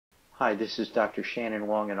Hi, this is Dr. Shannon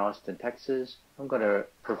Wong in Austin, Texas. I'm going to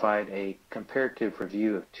provide a comparative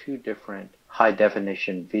review of two different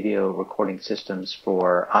high-definition video recording systems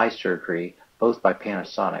for eye surgery, both by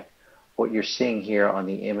Panasonic. What you're seeing here on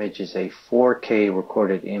the image is a 4K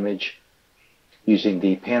recorded image using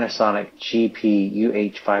the Panasonic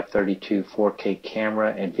GP-UH532 4K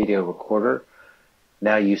camera and video recorder.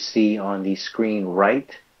 Now you see on the screen right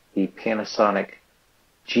the Panasonic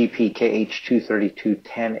GP-KH232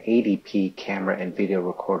 1080p camera and video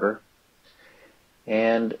recorder.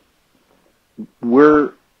 And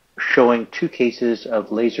we're showing two cases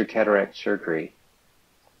of laser cataract surgery.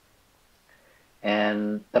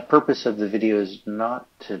 And the purpose of the video is not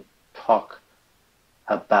to talk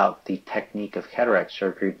about the technique of cataract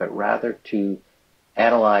surgery, but rather to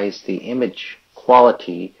analyze the image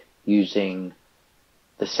quality using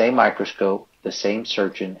the same microscope, the same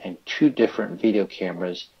surgeon, and two different video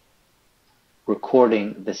cameras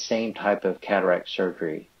recording the same type of cataract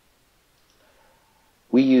surgery.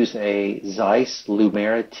 We use a Zeiss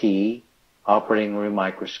Lumera T operating room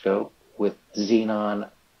microscope with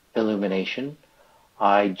xenon illumination.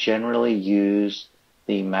 I generally use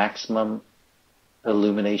the maximum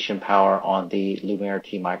illumination power on the Lumera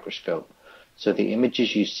T microscope. So the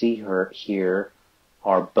images you see here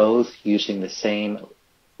are both using the same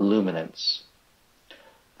luminance.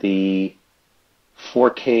 The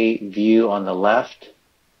 4K view on the left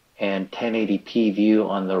and 1080p view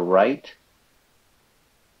on the right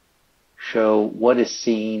show what is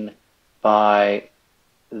seen by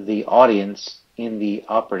the audience in the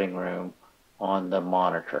operating room on the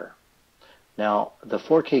monitor. Now, the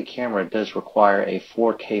 4K camera does require a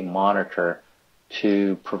 4K monitor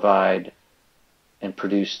to provide and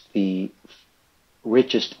produce the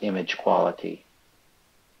richest image quality.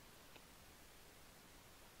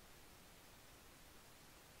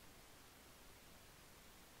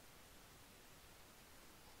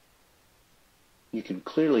 You can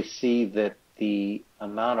clearly see that the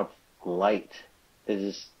amount of light that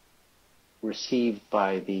is received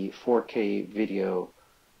by the 4K video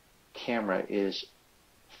camera is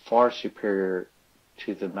far superior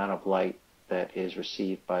to the amount of light that is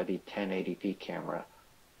received by the 1080p camera.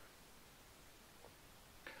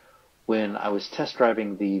 When I was test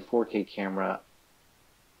driving the 4K camera,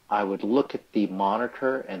 I would look at the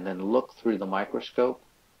monitor and then look through the microscope,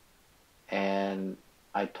 and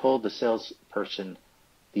I told the salesperson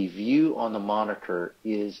the view on the monitor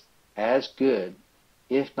is as good,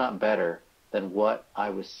 if not better, than what I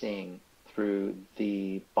was seeing through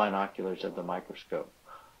the binoculars of the microscope.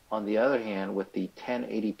 On the other hand, with the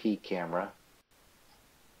 1080p camera,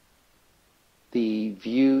 the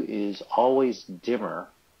view is always dimmer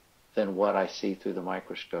than what I see through the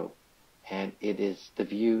microscope, and the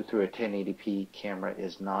view through a 1080p camera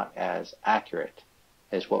is not as accurate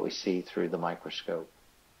as what we see through the microscope.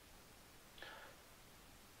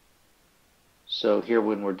 So here,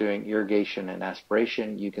 when we're doing irrigation and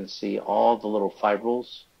aspiration, you can see all the little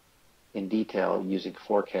fibrils in detail using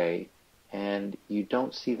 4K, and you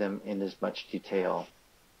don't see them in as much detail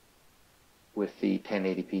with the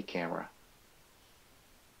 1080p camera.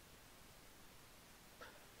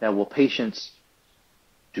 Now, will patients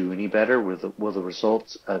do any better? Will the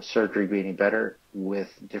results of surgery be any better with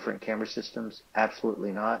different camera systems?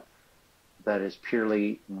 Absolutely not. That is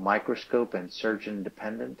purely microscope and surgeon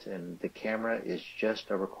dependent, and the camera is just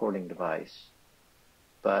a recording device.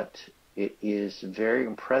 But it is very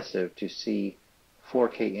impressive to see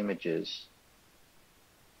 4K images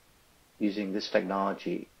using this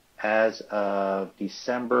technology. As of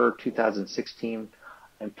December 2016,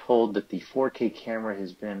 I'm told that the 4K camera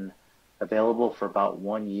has been available for about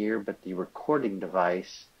 1 year, but the recording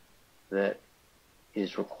device that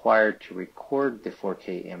is required to record the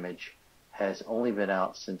 4K image has only been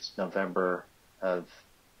out since October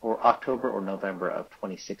or November of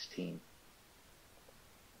 2016.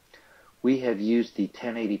 We have used the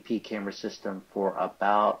 1080p camera system for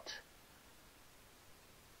about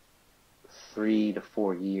 3 to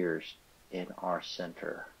 4 years in our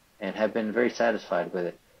center and have been very satisfied with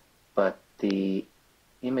it, but the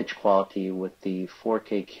image quality with the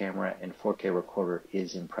 4K camera and 4K recorder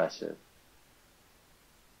is impressive.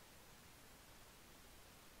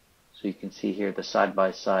 So you can see here the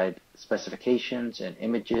side-by-side specifications and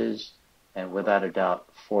images, and without a doubt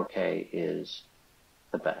 4K is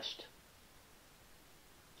the best.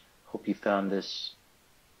 Hope you found this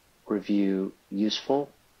review useful.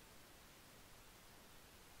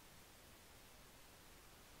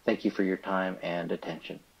 Thank you for your time and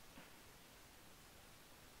attention.